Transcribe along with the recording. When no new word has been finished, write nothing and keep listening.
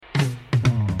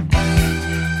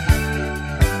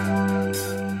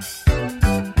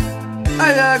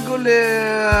اقول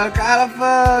لك عارف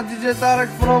دي جي تارك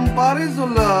فروم باريس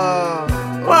ولا؟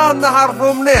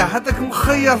 نعرفو مليح، هذاك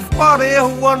مخير في باري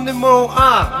هو النيمرو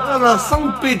 1. انا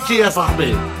صن بيتشي يا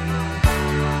صاحبي.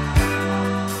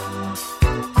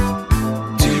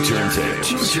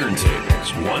 Two turntables,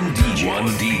 one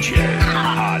DJ,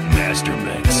 hot master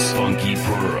mix, Funky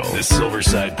Pearl, the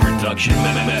Silverside Production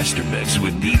master mix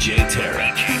with DJ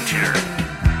Tarek.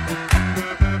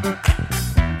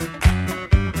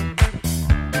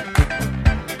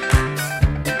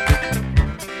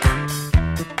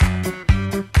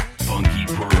 Funky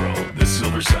Pearl, the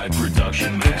Silverside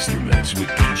Production master mix with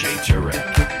DJ Tarek.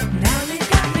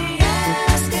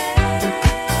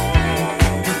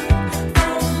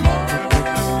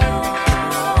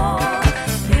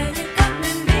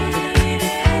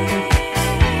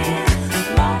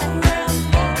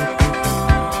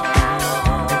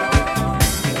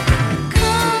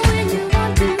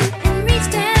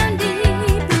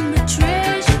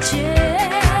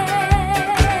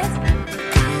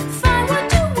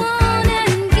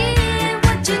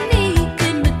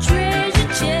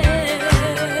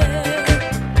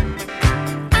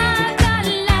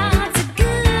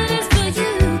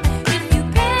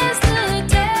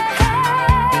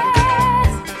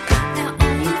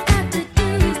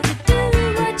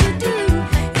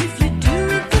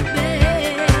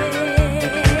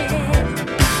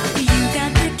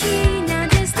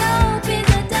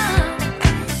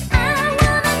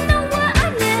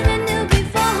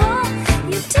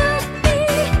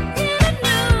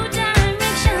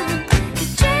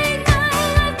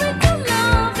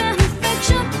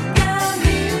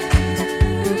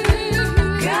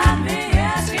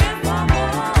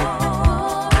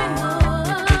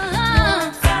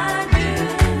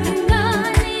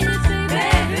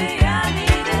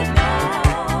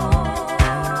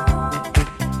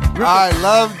 I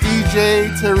love DJ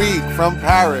Tarek from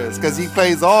Paris because he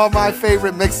plays all my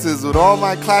favorite mixes with all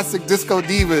my classic disco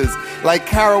divas like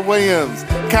Carol Williams,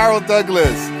 Carol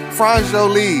Douglas, Franz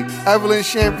Jolie, Evelyn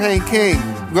Champagne King,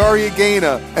 Gloria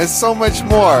Gaynor, and so much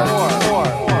more.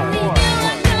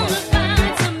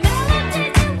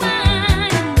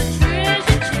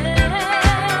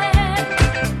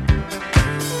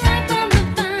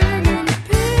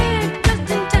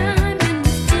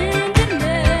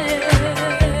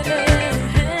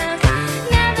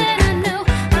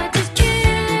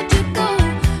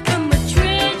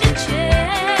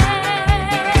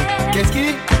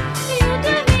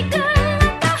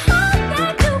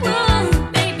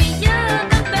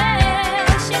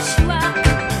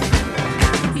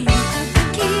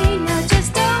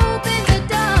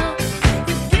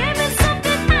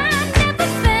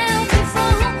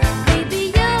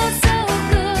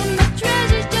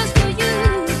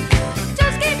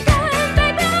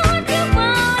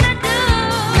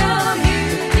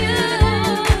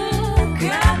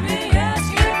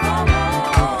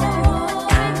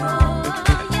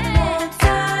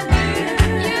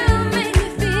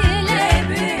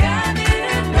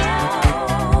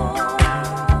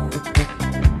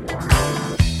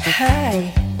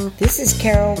 Hi, this is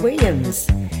Carol Williams,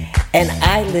 and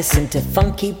I listen to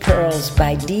Funky Pearls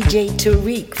by DJ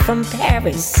Tarek from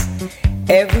Paris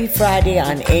every Friday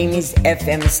on Amy's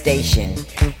FM station.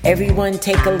 Everyone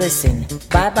take a listen.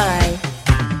 Bye-bye.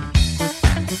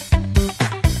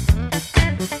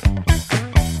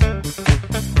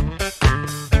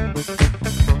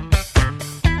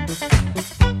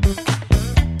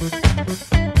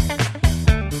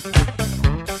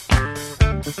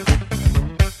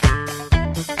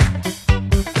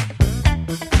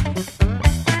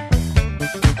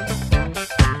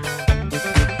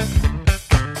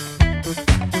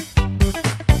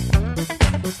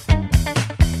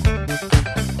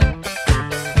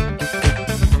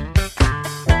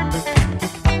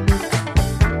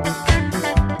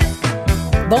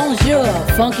 Bonjour,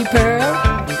 Funky Pearl.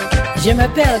 Je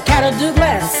m'appelle Carol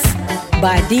Douglas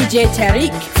by DJ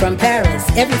Tarek from Paris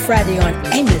every Friday on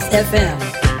Amos FM.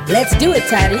 Let's do it,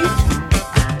 Tarek.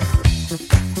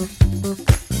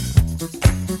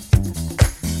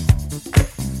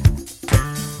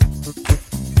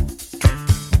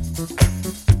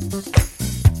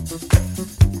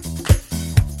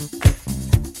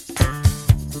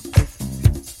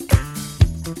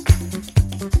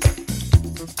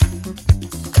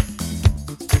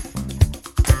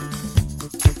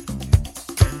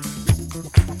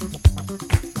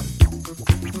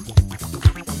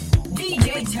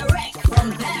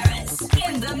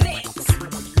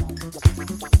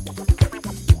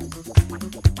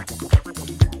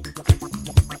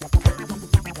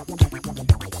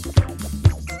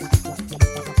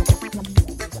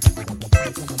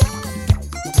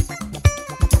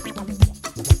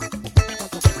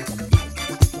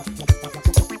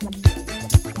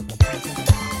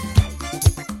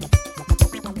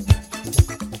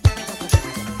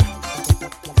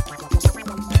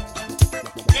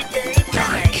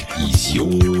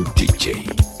 your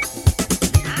DJ.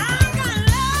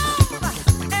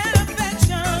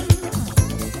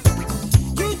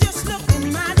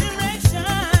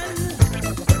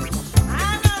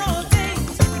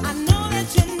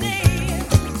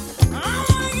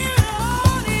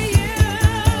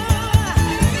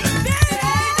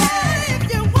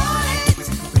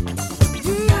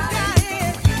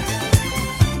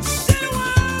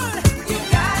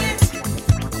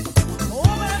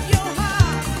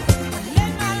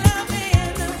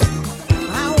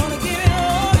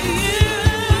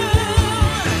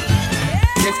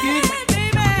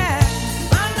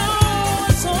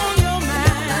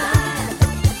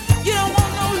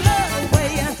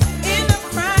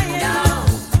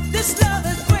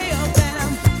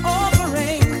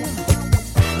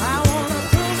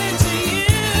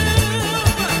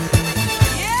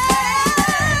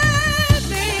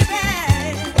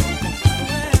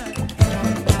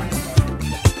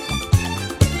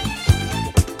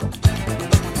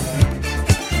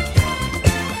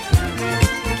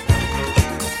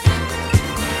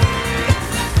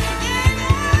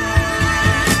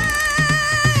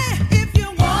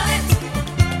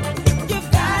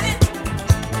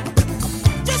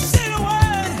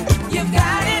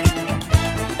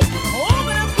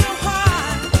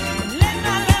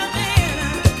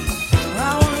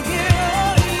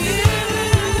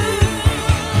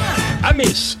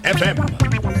 Miss FM.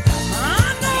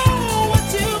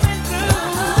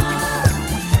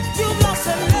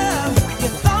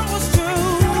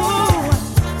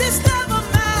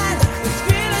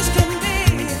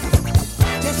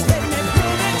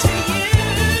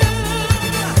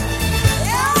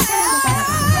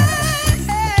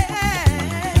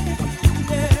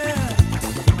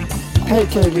 Hey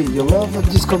KB, you love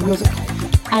disco music?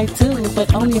 I do,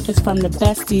 but only if it's from the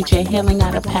best DJ hailing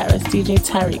out of Paris, DJ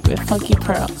Tarek with Funky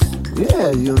Pearls.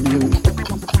 Yeah, you.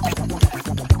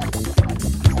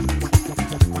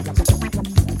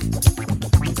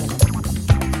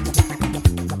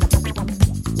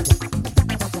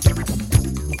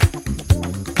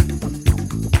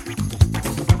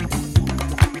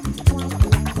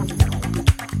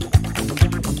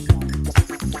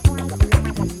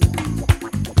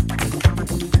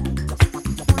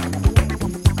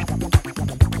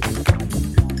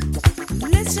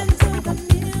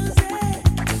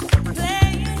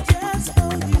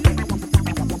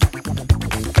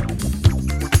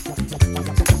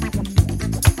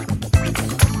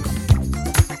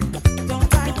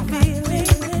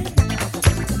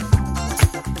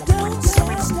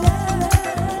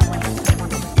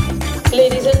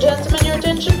 Ladies and gentlemen, your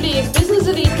attention please. Business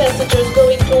elite passengers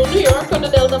going to New York on the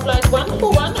Delta Flight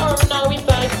 141 are now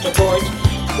invited to board.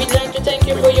 We'd like to thank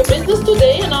you for your business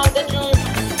today and ask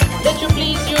that you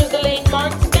please use the lane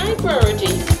marked Sky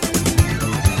Priority.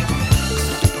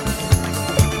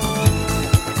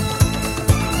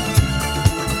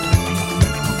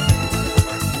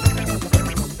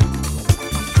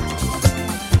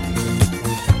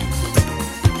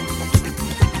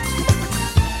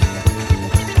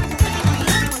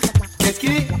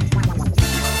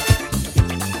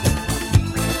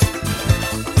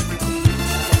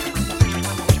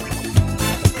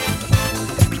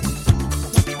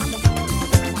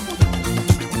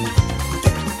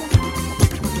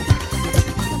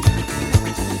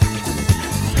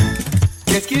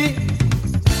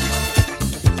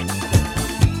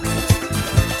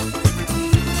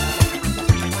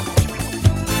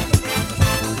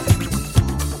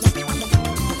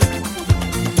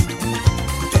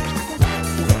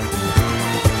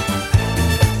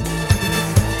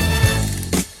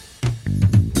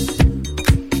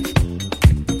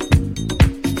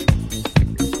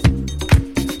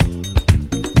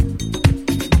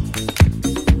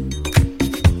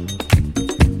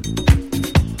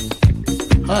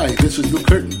 Hi, this is Luke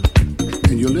Curtin,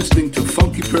 and you're listening to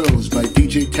Funky Pearls by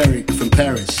DJ Tarek from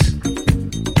Paris.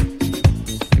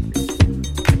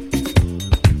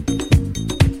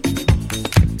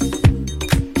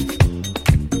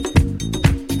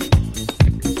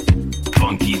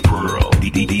 Funky Pearl,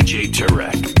 DJ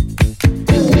Tarek.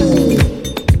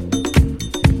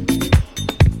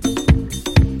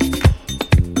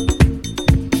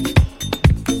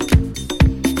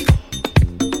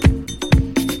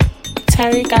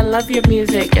 Tarek, I love your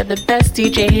music. You're the best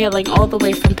DJ hailing all the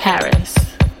way from Paris.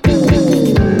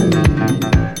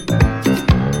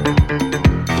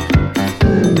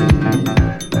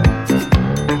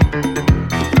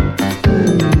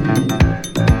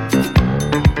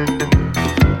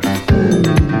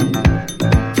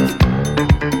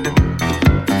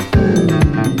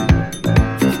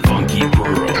 Funky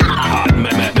Pearl, hot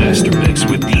master mix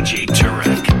with DJ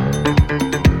Tarek.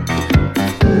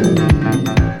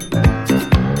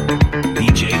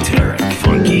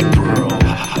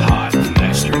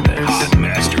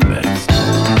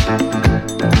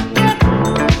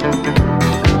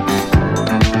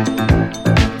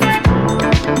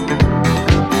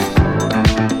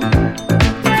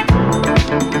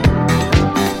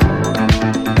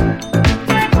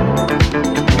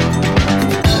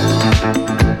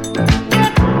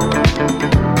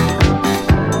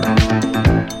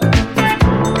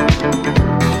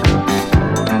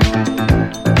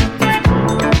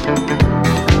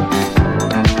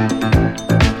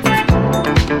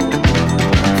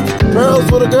 Pearls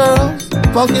for the girls,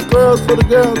 funky pearls for the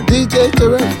girls. DJ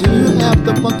Tarek, do you have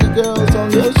the funky girls on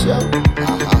your show?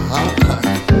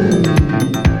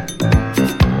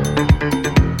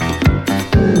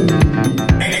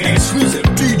 Exclusive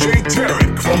DJ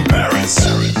Tarek from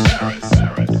Paris.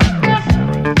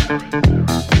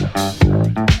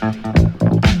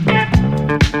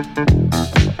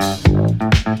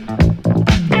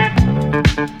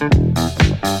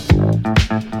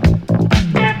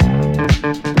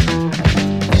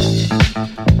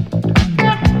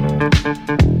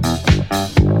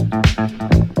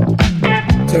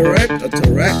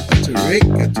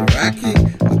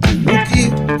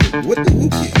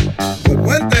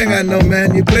 I know,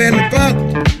 man, you playing the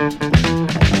funk.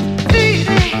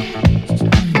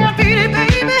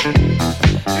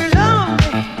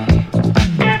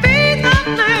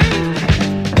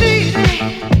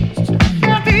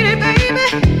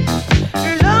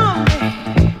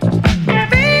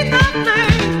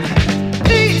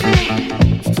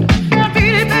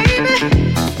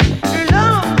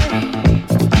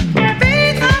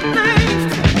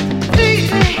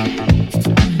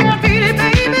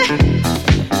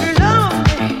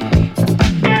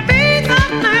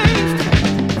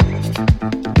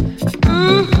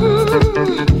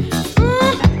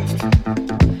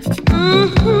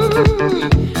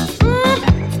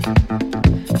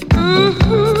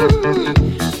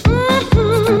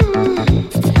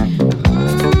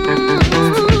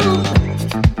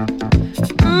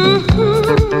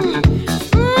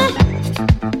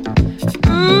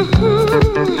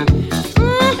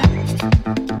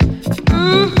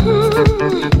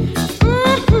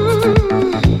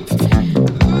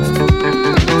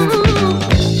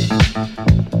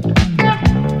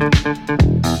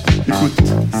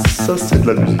 Ça, c'est de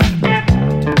la musique.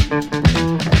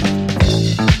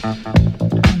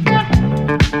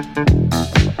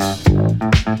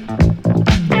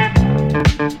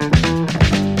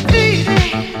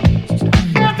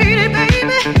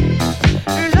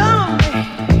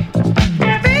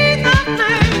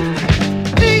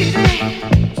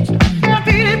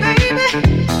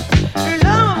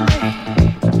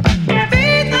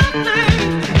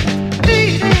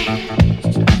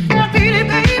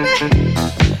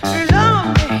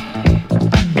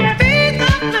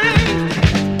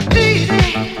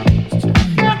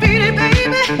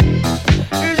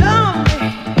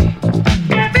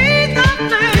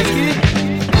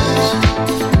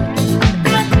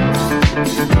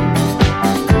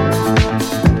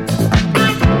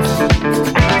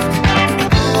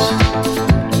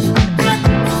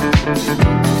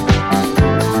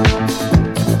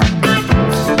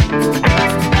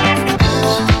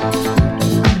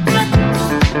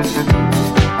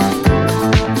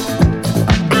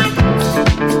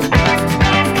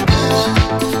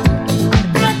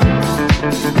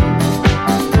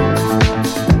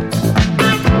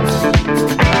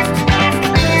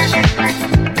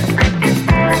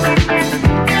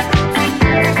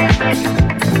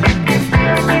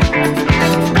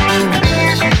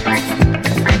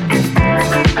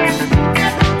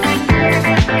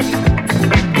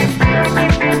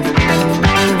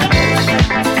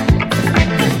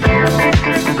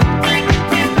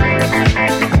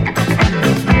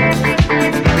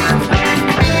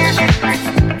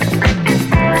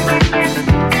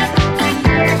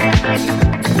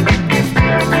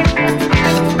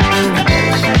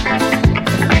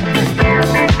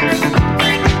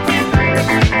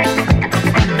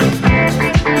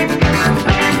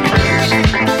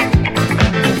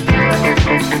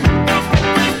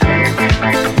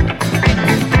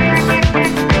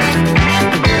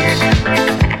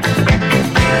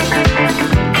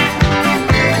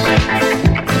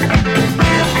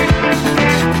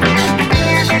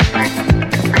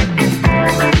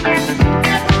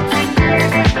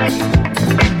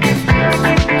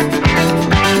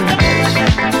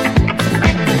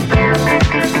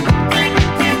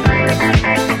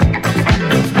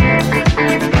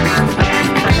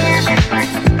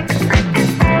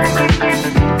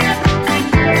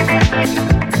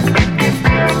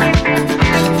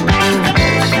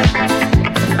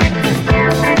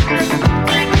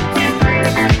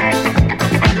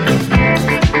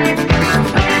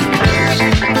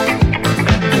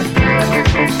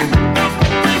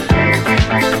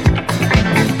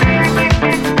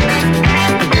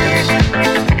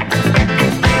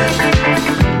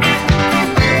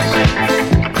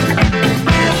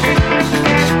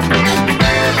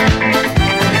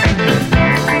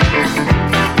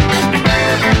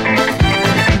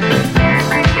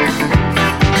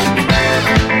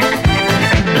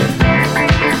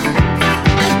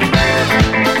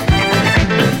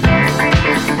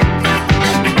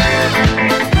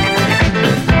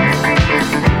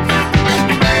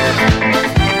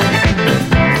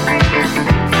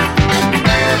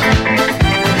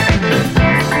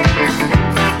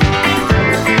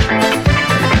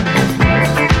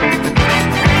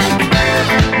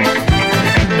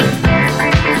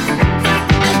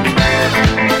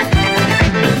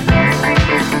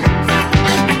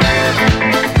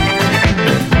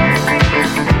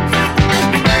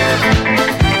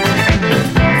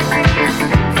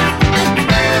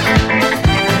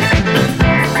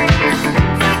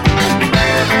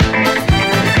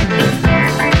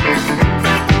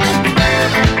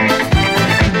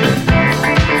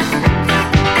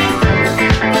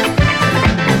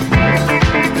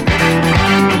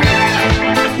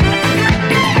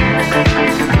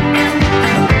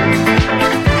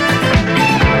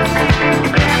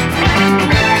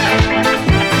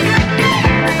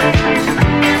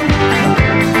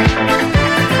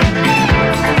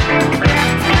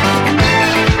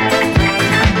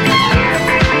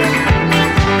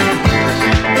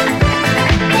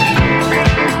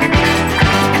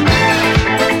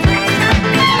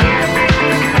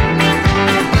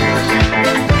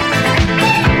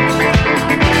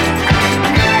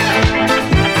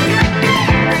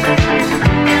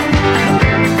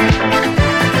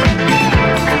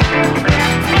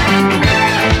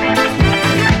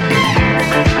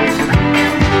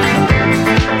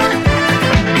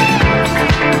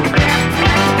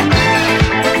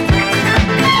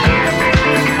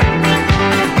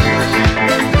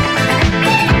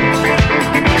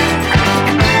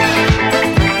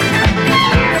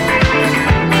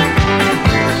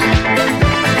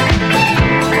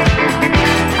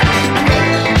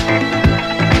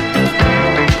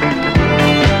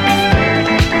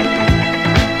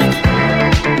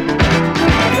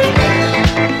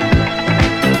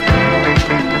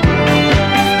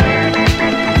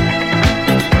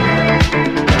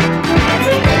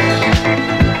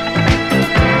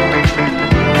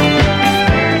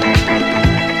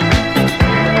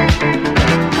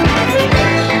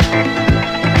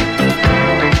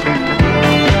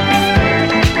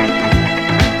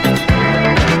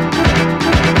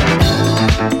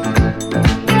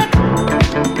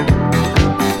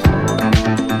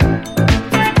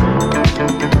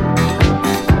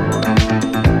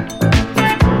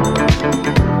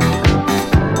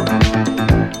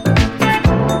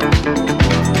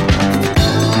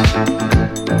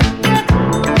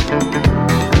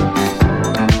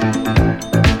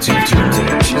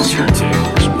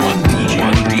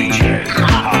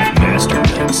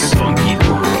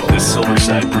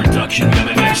 Silverside Production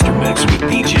Master Mix with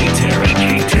DJ Tarek.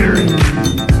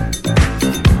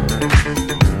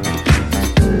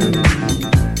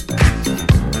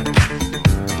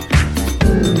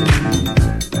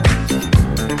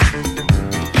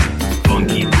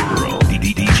 Funky Pearl,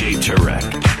 DJ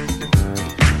Tarek.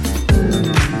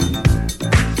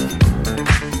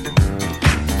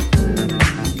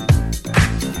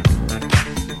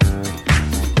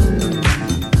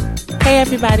 Hey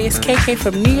everybody, it's KK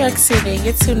from New York City, and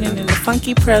you're tuning in to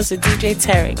Funky Pearls with DJ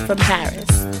Tarek from Paris.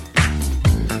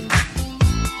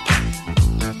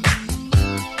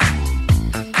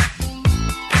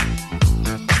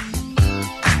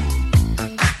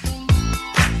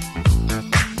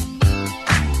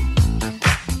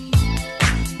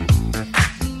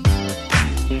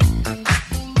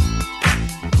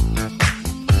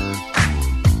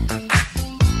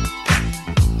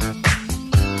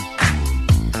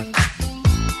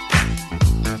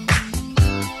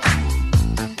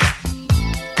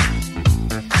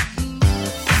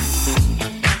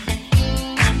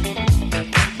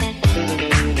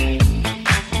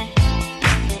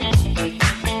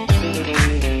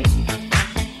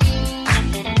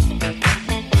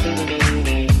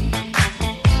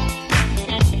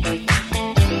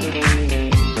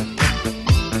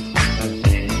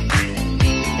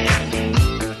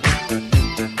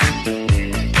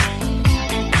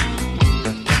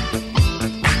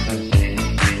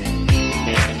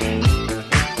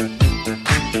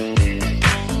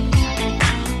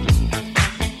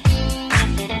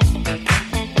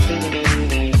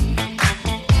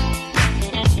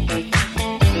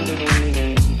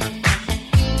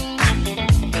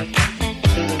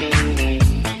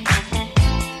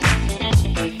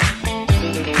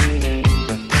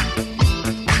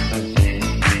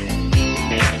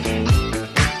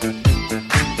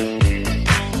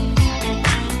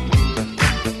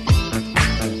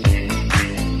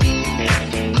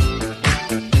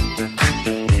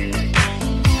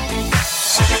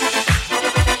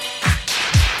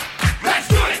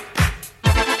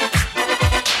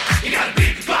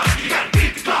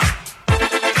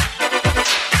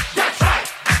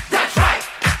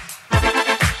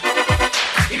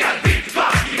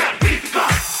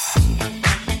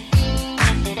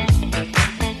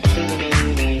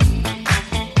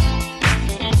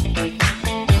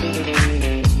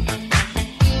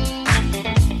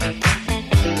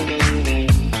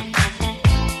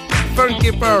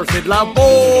 Funky Pearl, c'est de la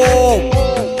bombe.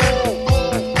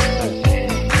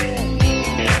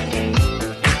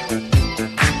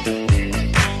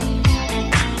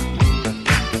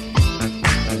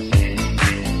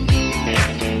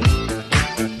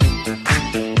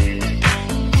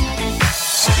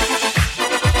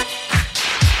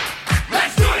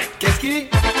 Qu'est-ce qu'il dit?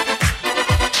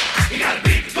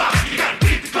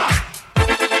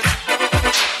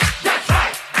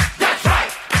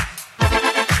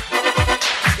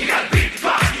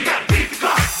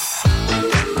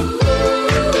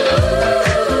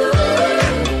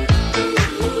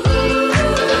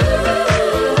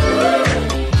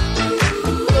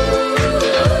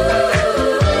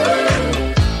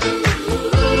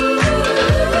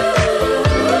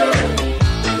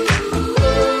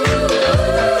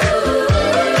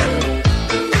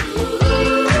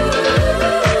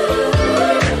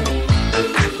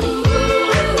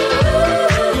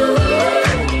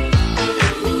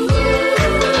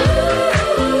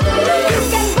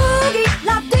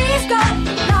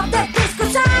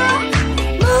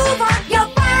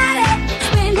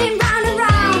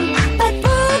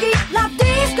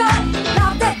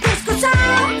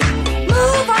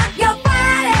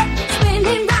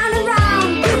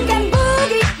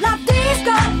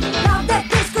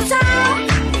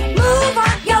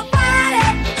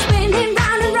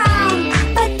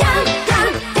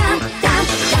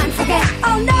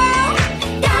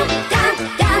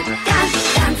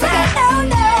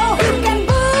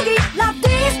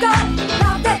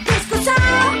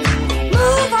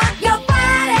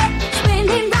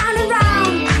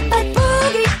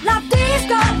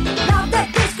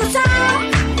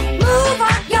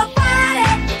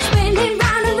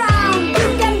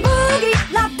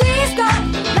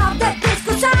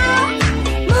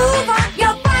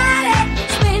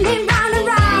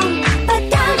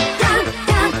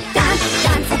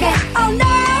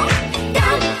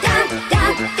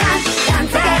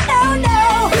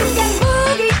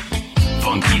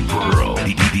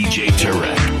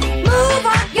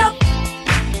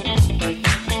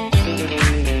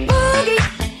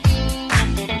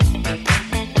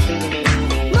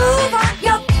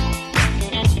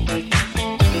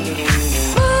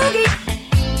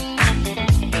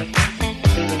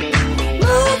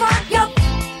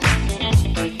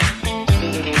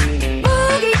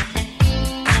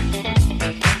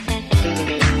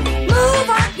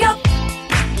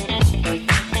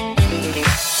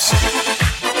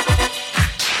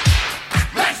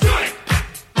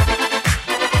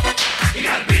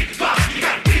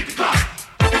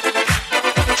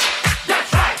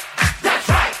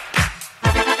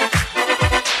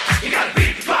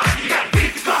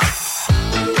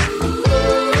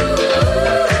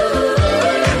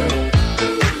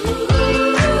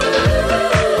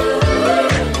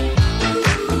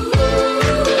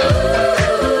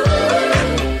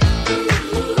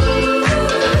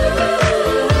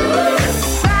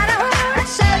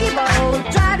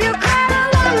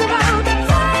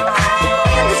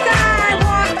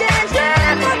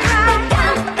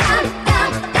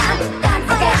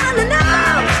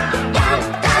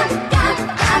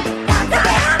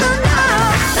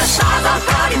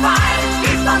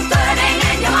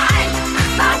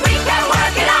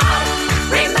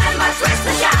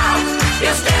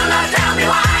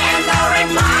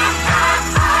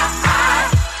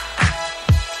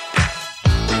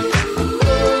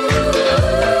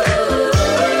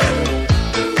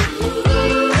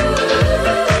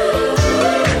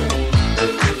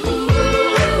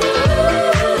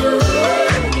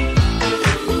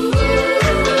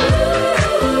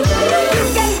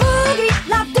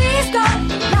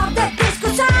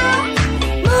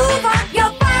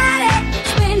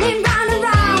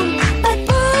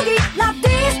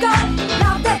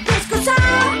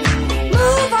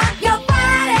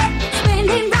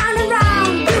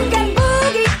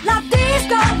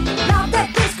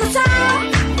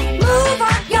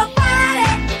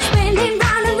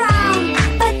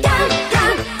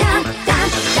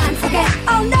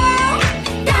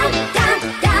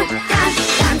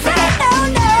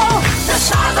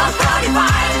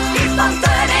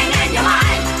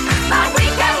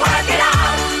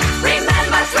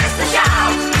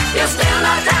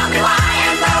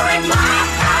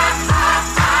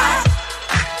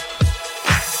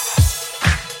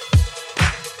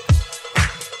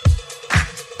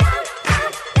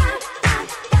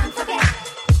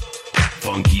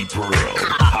 Funky Pearl.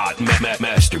 Hot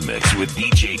Master Mix with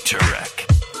DJ Tarek.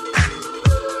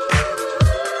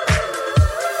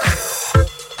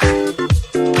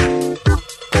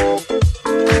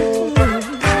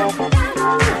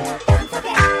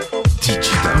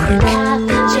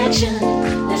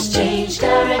 Let's change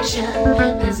direction.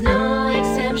 There's no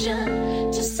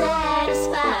exception to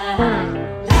satisfy.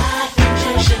 Life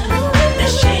injection.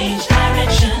 Let's change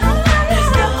direction.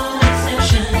 There's no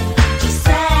exception to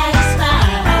satisfy.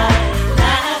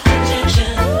 Life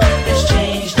injection. Let's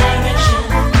change direction.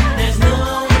 There's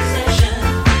no exception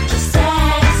to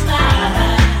satisfy.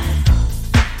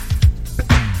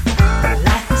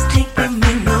 Life is taking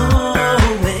me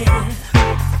nowhere.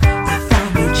 You found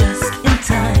me just in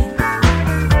time.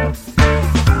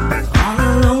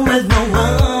 With no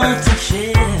one to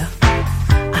share,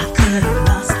 I could have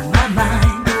lost my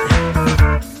mind.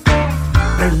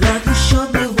 The love you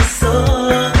showed me was so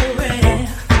rare.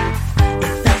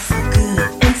 It felt so good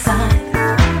inside.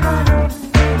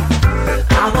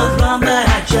 I was wrong, but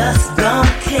I just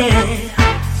don't care,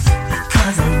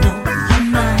 because I know you're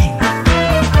mine.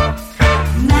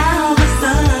 Now the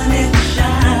sun it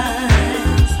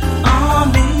shines on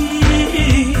me.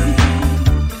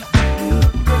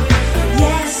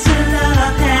 Yes, your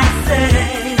love has set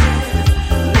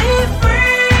me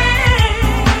free.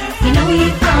 You know you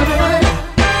found the one.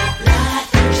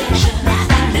 Life injection.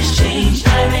 Let's change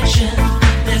direction.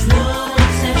 There's no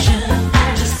exception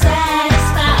to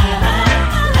satisfy.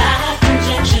 Life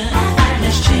injection.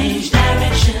 Let's change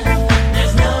direction.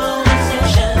 There's no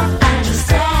exception to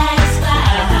satisfy.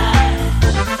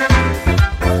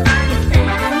 You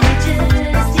found me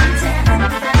just in time.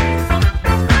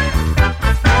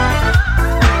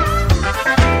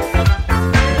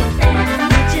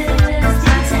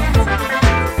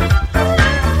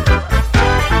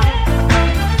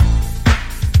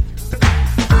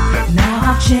 Now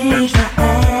I've changed my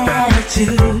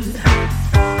attitude.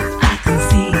 I can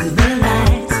see the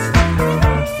lights,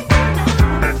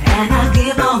 and I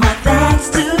give all my thanks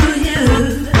to you.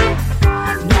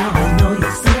 Now I know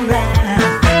you're so right.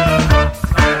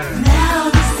 Now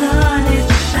the sun it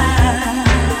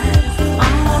shines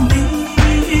on me.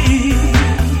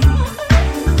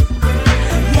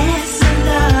 Yes, your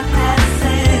love has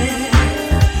set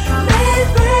me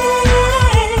free.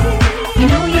 You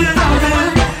know you found the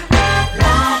one.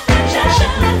 Life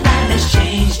injection. Let's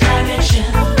change direction.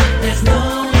 There's no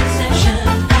exception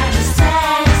to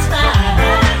satisfy.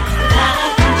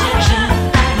 Life injection.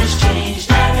 Let's change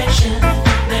direction.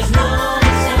 There's no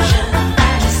exception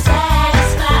to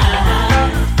satisfy.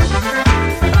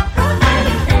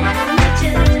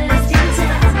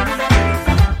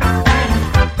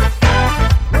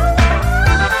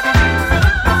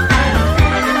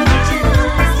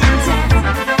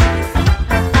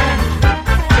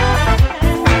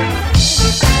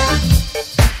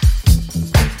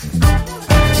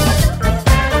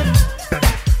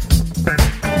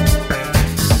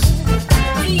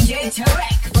 DJ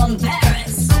Tarek from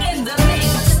Paris in the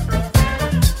mix.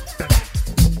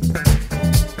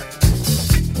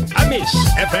 Amis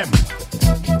FM.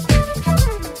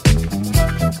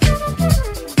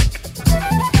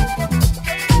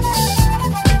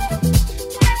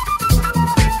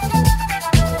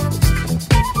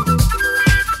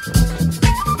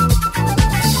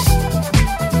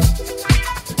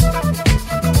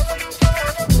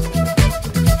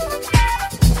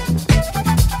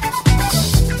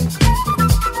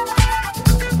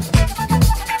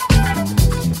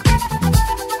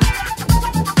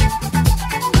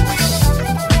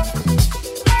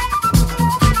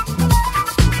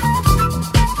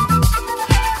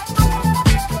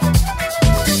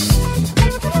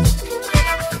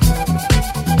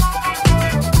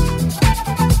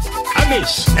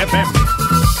 Amis FM.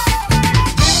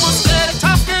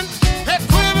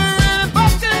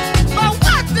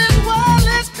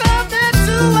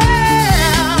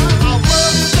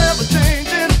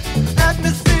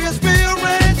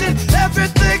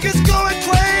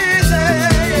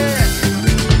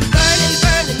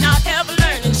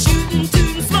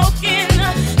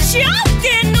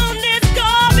 Choking on this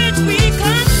garbage we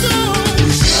consume.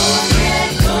 So get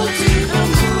go to the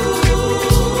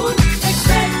moon.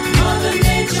 Expect Mother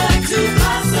Nature to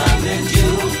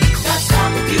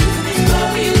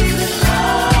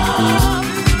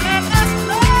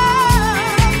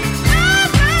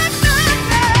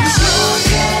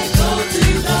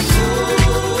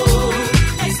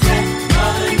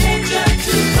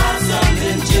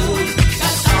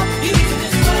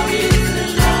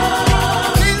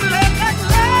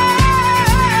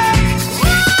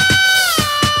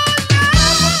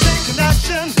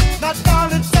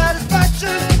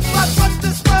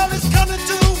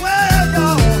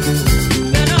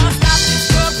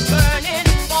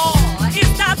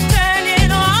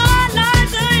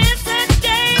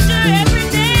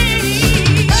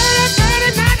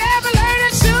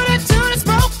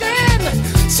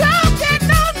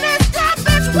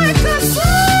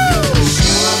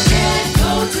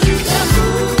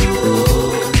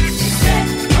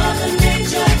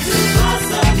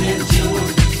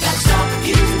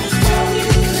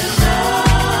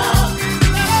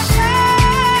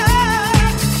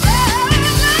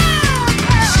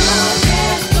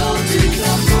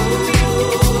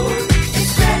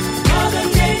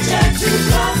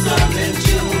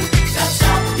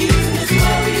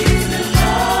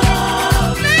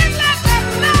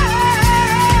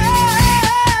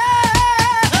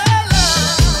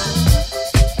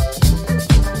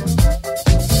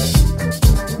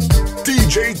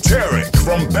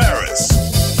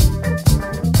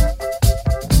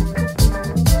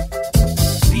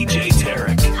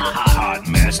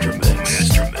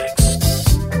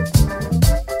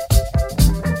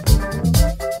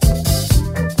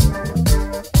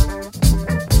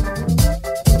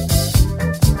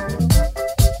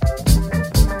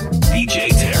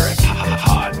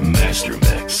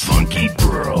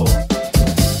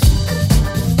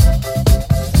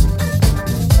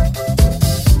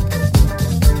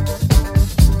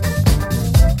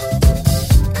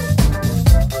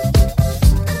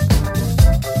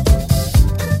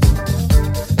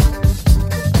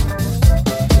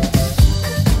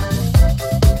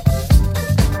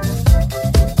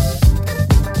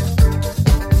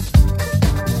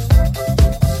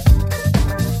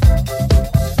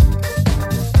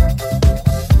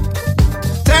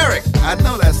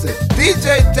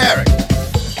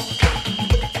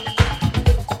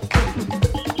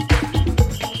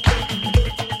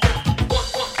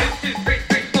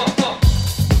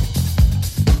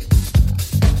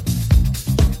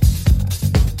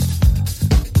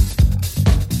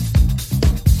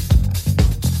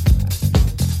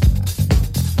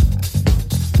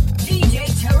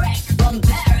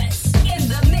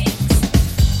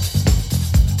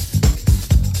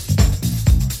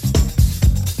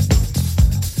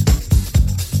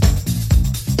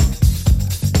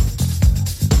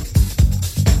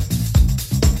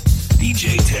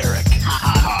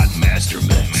Master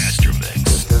Mix. Master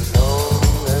Mix. As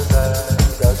long as I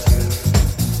got you,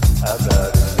 I got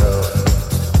enough.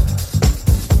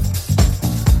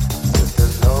 Just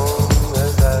as long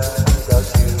as I got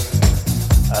you,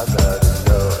 I got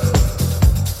enough.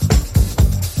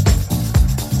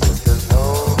 Just as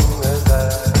long as I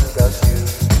got you,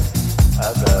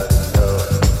 I got enough.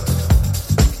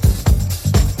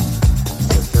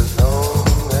 Just as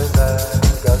long as I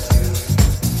got you,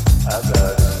 I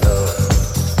got enough.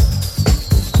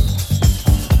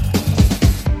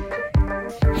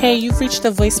 Hey, you've reached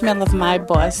the voicemail of my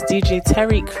boss, DJ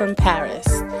Tarek from Paris.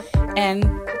 And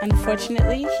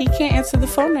unfortunately, he can't answer the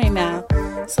phone right now.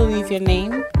 So leave your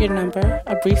name, your number,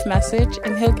 a brief message,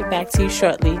 and he'll get back to you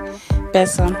shortly.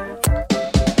 Besom.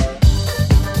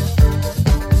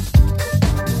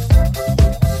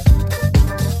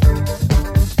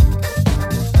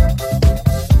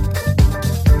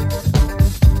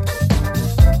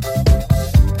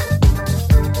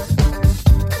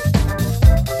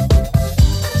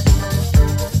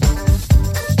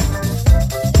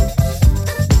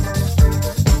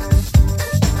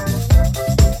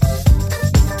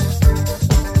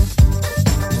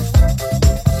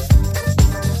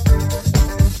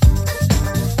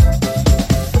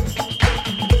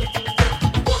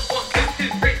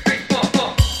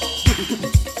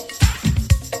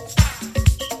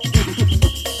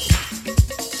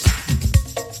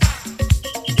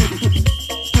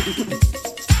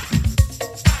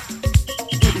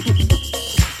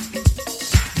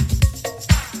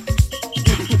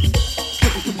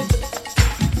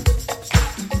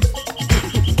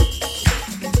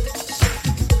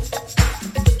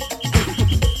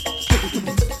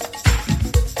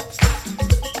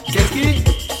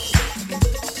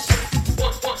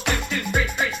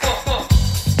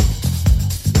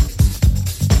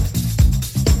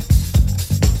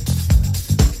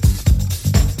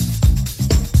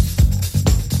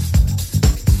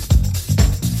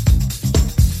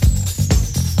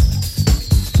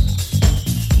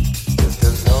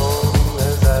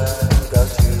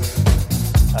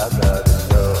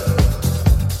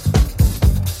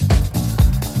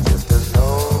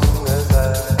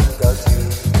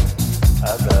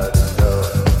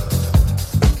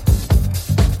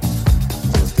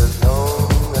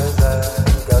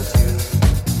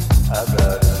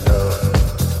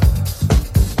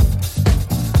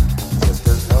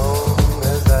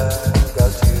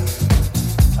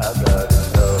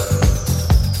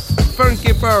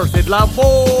 C'est de la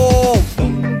bombe.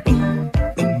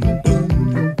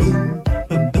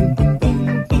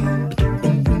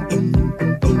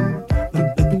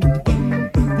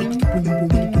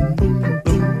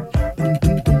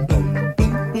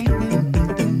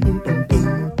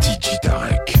 DJ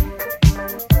Tarek.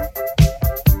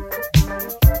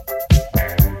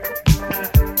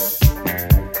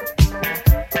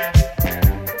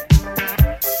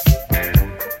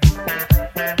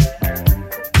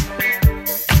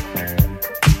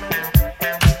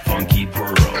 Funky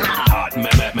Pearl. Hot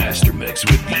Master Mix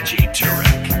with DJ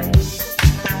Tarek.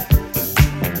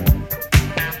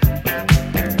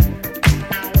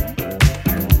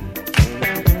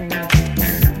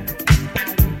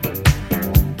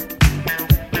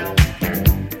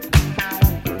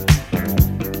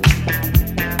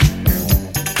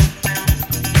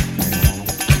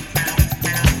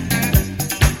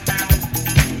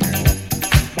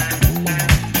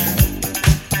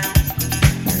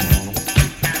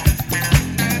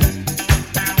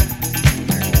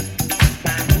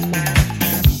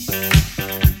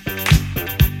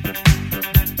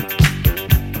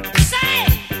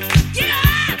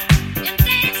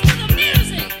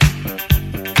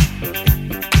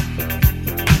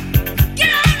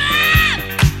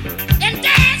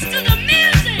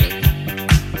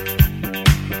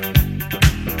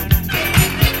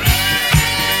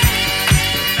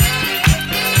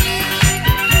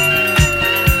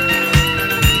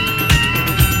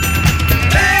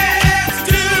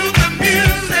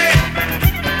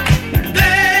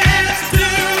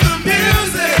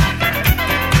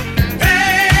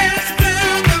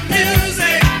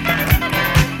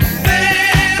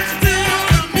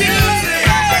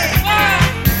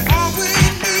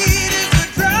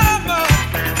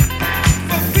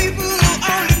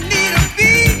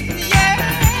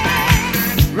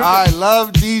 I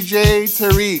love DJ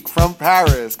Tarek from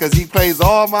Paris because he plays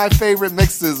all my favorite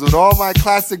mixes with all my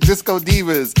classic disco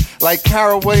divas like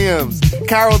Carol Williams,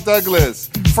 Carol Douglas,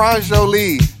 Franz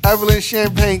Jolie, Evelyn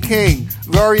Champagne King,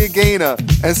 Gloria Gaynor,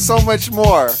 and so much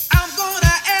more. I'm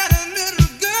gonna add a little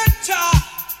guitar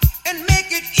and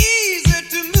make it easy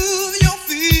to move your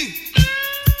feet.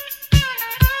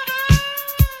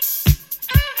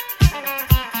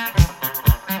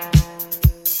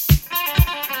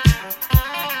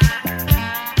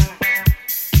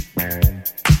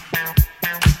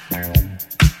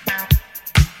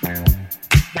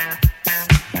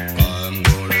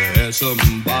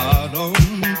 some bottom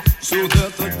so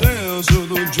that the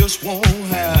dancer just won't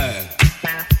hide.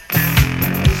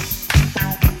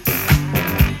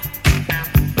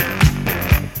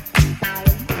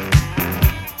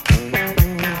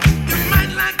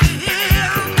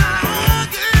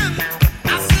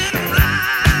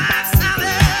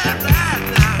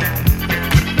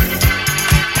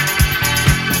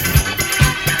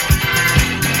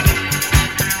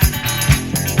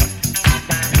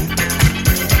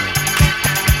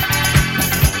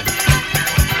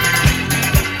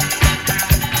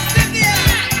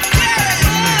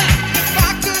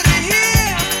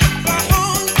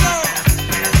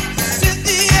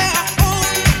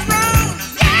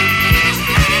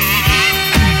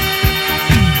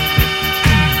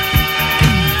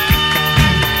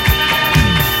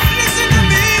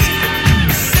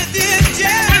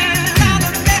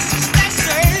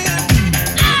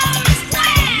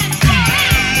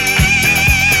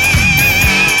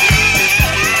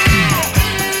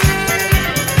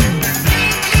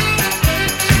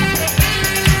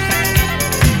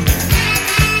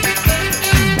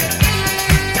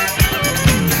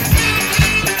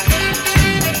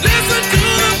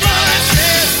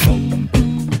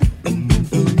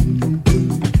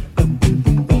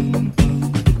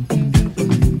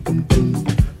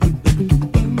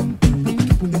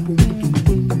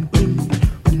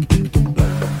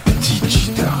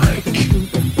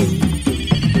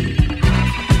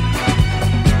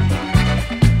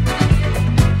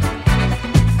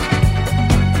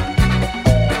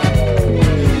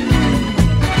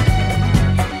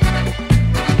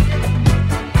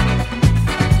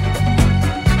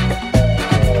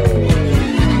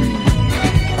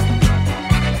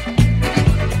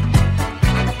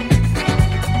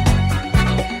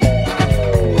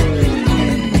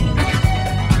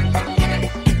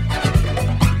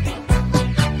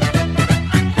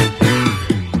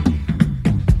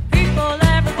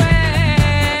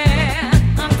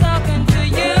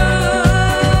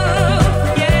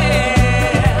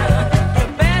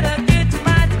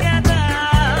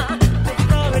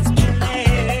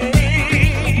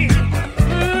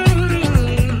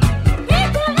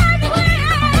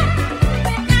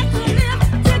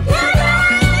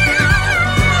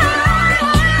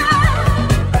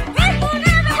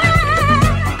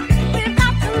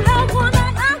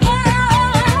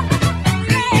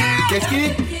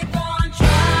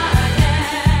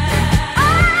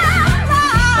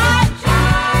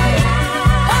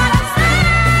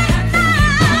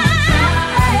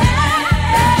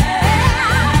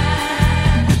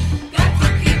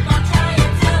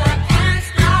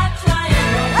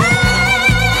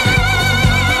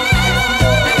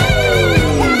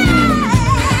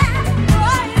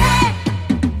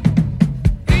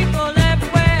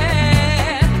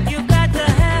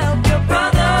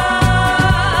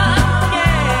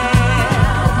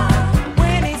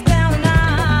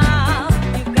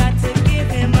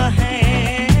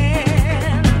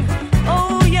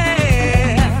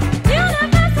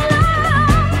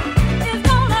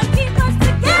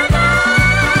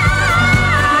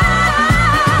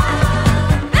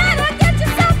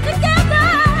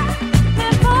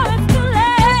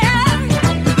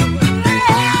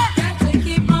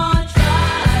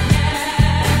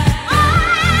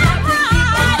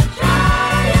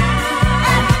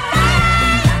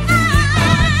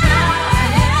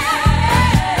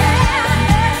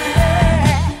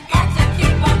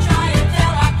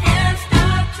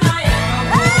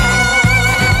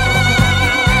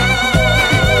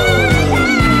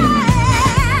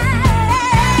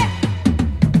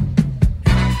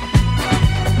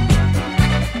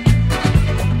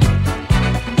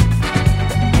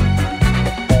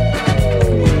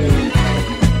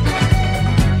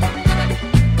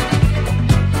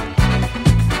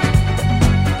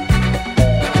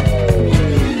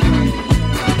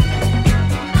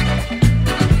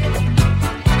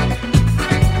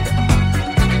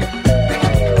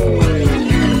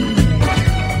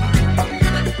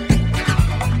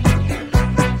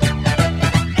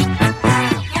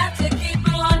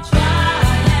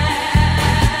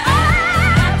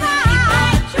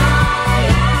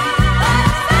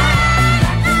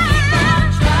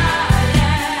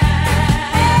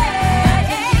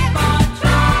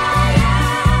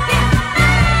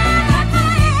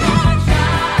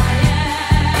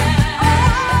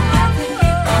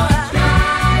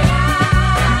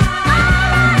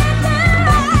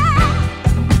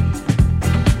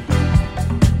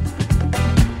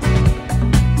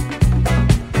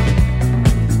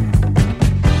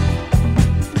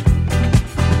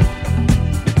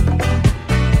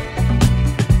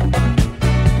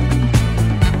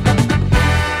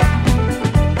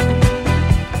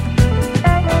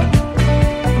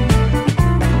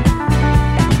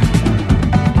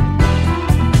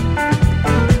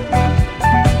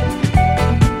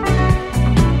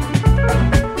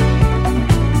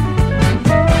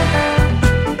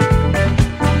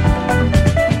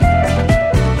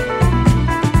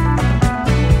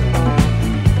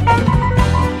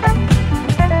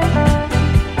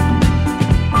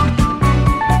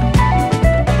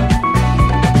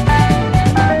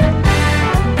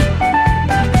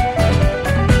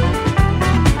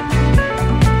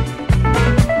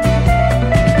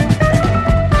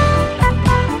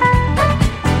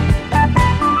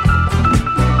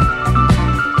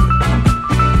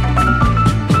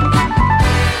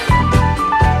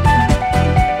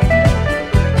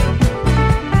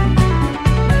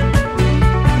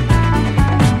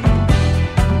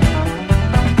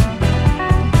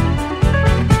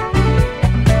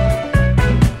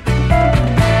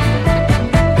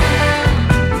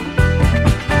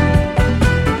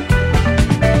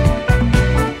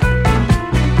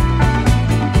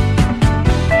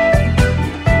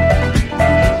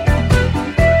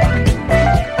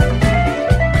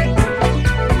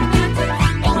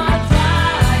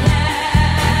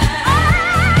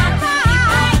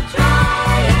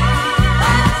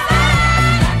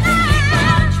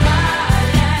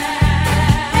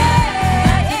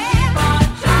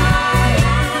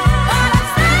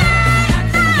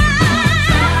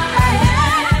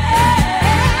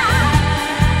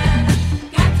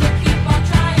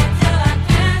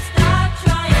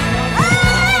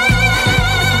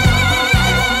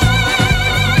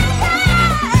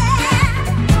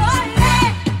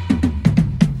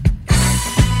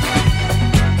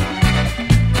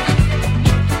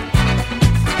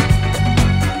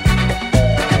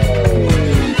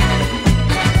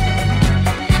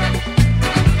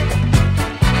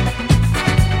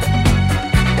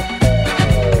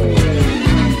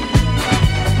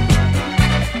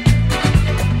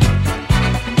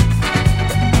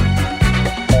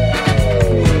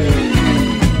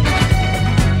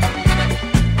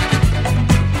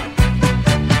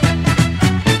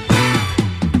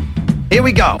 Here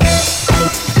we go.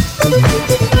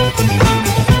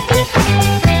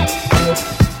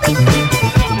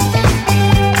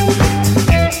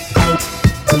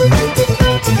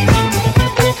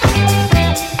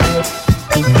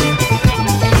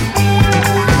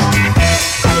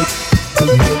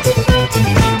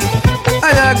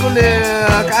 قول لي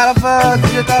عارف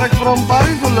دي جي تارك فروم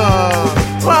باريس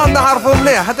ولا؟ نعرفه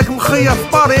مليح، هذاك مخير في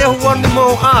باري هو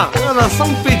النيمو انا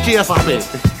صم بيتي يا صاحبي.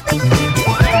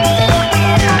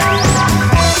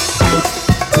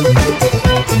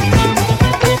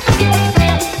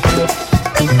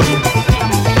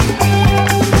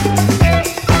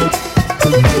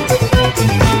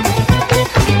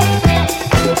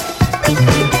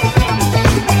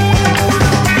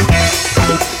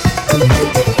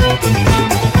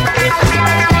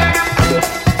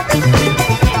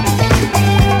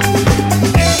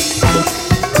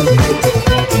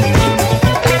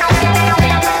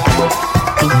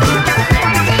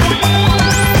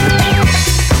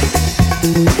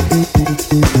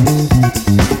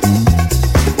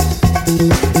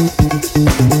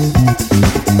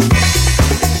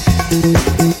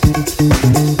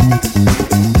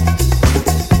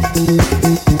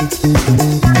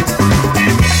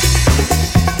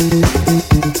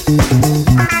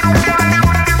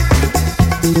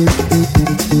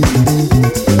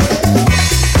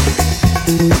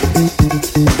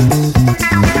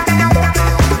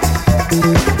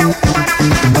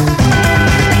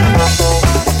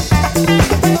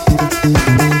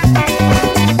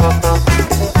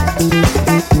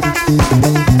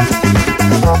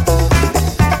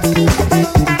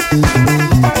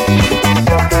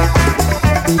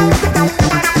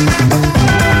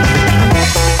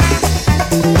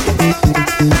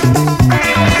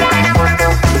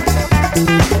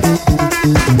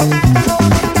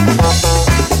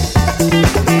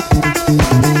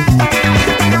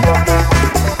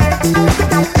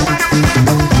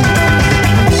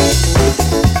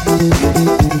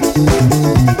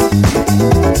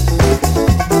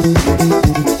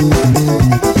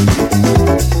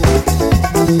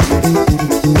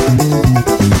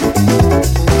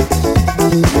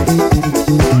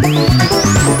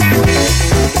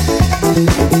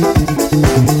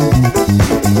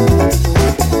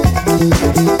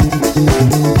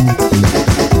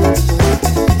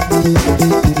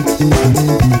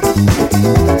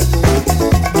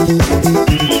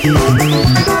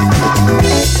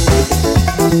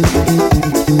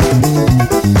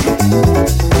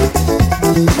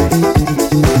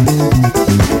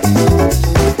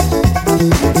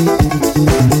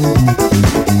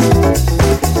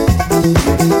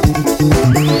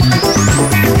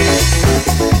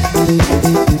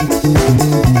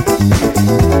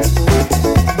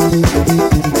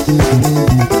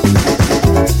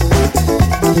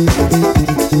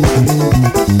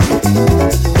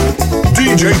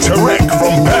 DJ Tarek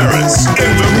from Paris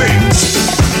in the mix.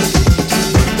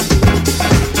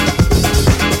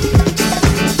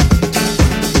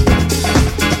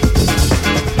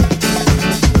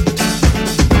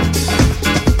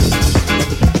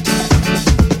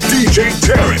 DJ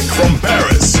Tarek from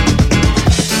Paris.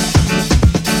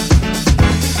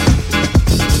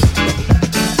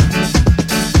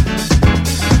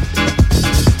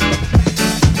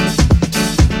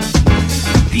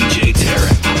 DJ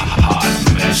Tarek, Hot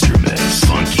Master Mix,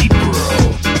 Funky Pearl.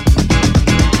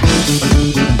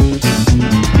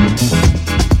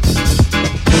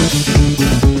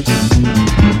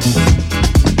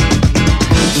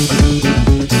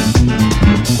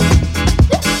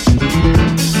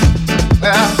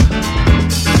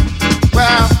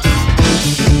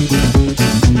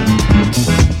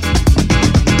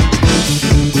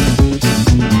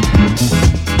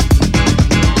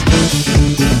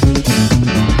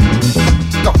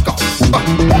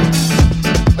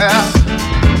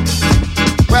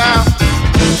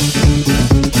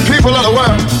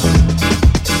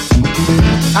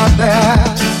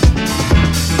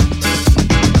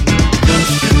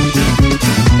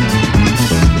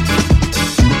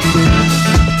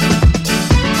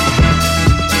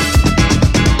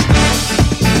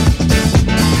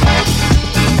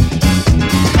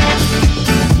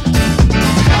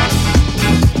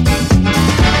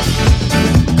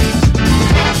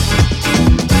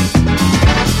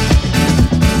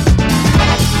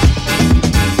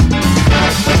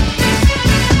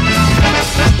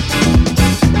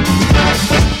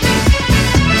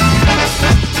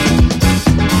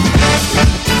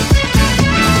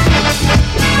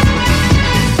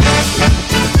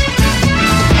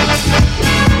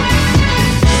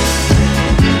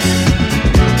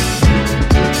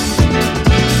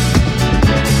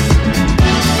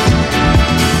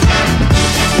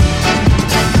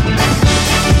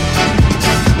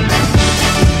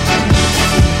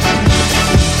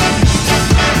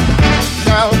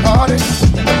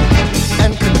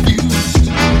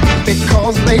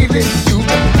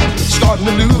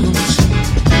 starting to lose.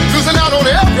 Losing out on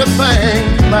everything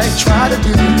you might try to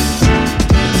do.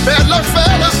 Bad luck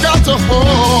fella's got to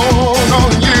hold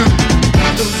on you.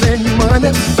 Losing your money,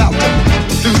 about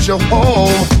to lose your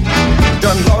home.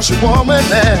 Done lost your woman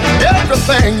and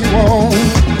everything you own.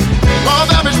 Law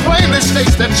of average plainly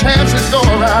states that chances go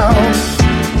around.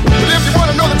 But if you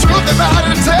want to know the truth about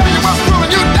it, tell you what's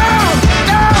pulling you down,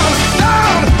 down,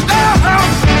 down, down.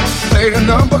 Play the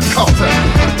number, cause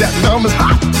that number's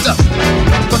hot.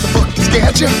 But the book is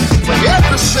scared you for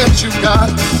every cent you got.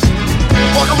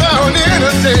 Walk around in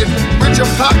a day with your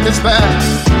pockets back.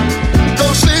 Go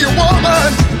see a woman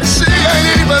and she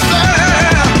ain't even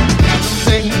there.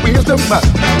 Losing wisdom,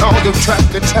 all you track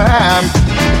the time.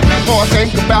 More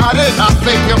think about it, I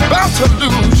think you're about to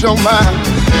lose your mind.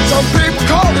 Some people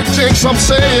call it jinx, some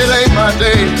say it ain't my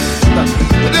day.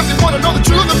 But if you want to know the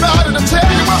truth about it, I'll tell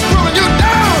you what's pulling you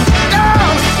down,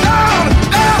 down, down,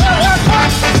 down.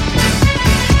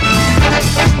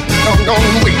 I'm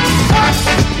gonna wait.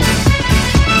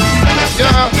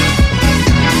 Yeah,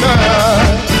 yeah.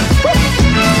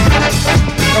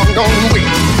 I'm gonna wait.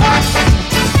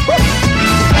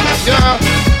 Yeah,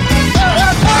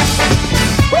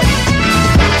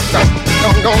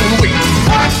 I'm gonna wait.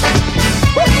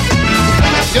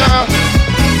 Yeah,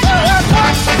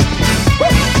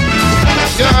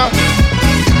 yeah, yeah.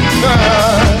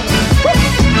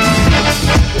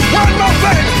 One more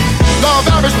thing. Law of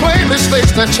average plainly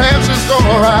states that chances go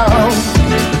around.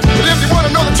 But if you want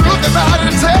to know the truth about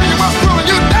it, tell you what's pulling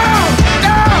you down,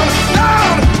 down,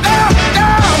 down, down,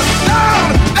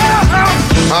 down, down, down.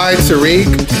 Hi, Tarek.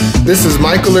 This is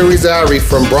Michael Irizarry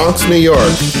from Bronx, New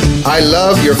York. I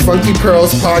love your Funky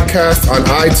Pearls podcast on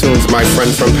iTunes, my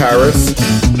friend from Paris.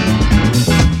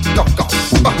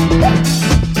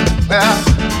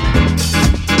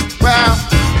 Well,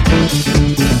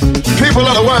 people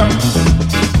of the world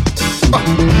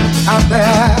out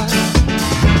there.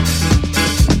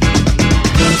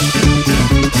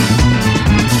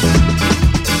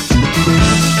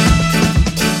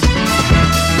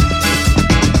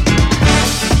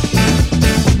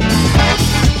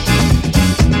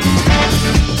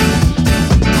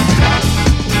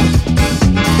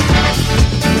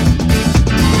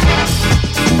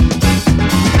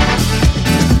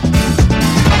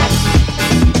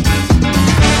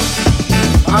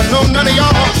 I know none of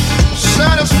y'all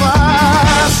satisfied.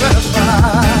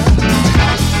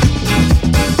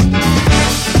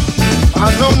 I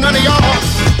know none of y'all.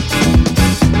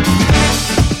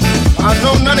 I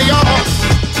know none of y'all.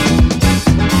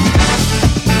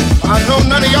 I know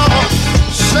none of y'all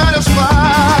satisfied.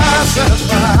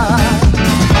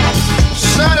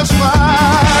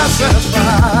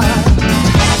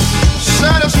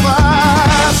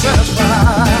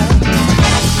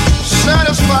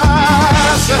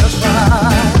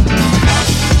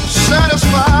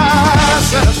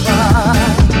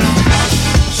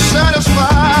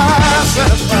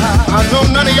 I know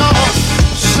none of y'all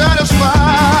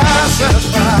satisfied.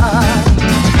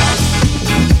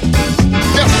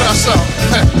 Guess what I saw?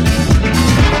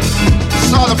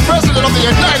 Saw the President of the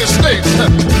United States.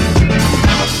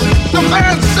 The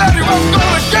man said he was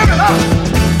going to give it up.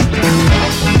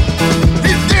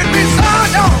 He did me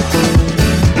sign on,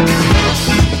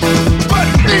 but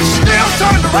he still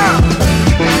turned around.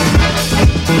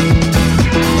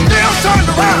 Still turned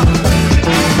around.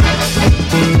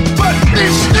 But he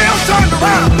still turned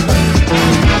around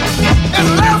and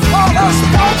left all us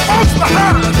poor folks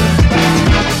behind.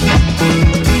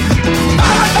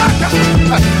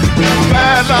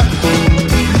 Bad luck. Bad luck.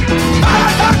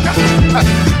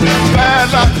 Bad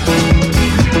luck. Bad luck.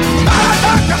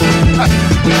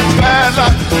 Bad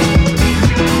luck. Bad luck.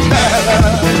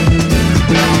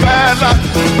 Bad luck.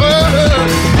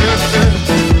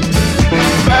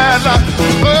 Bad luck.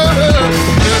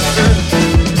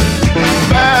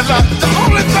 Bad luck. The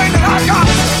only thing that I got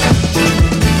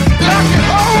that I can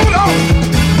hold on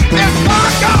is my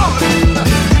God.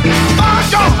 My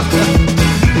God.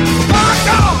 My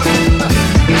God.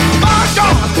 My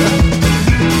God.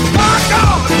 My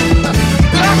God.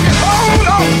 That I can hold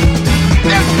on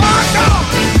is my God.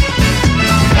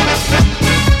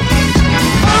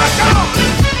 My God.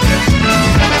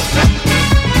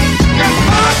 It's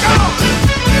my God.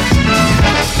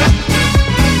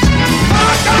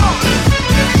 My God.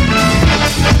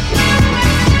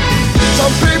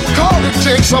 Some people call it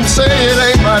jinx, some say it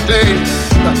ain't my day.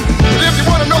 But if you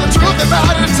want to know the truth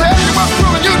about it, tell you what's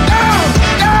pulling you down,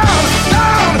 down,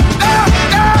 down, down,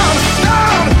 down,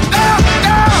 down, down,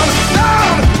 down,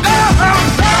 down, down,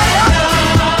 down.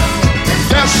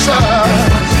 Yes, sir.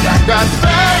 Got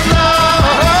bad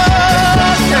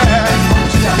love, yeah.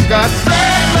 Got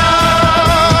bad love.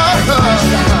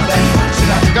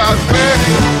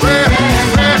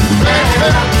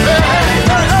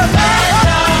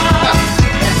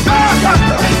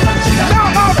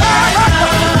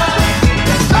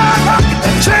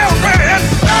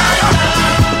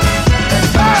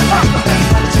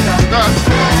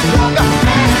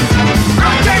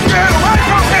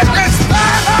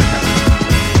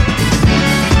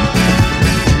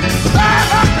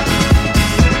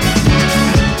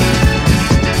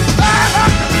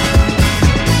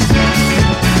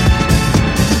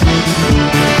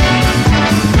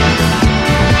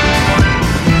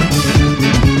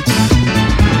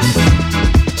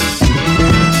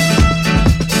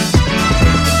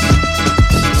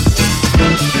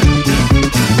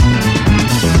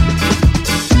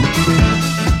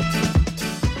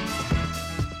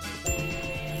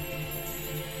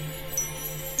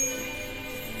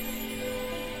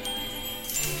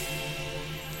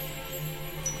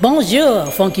 Bonjour,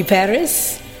 Funky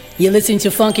Paris. You're listening to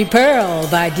Funky Pearl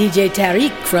by DJ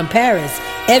Tarek from Paris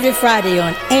every Friday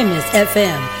on Amos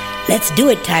FM. Let's do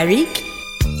it, Tarek.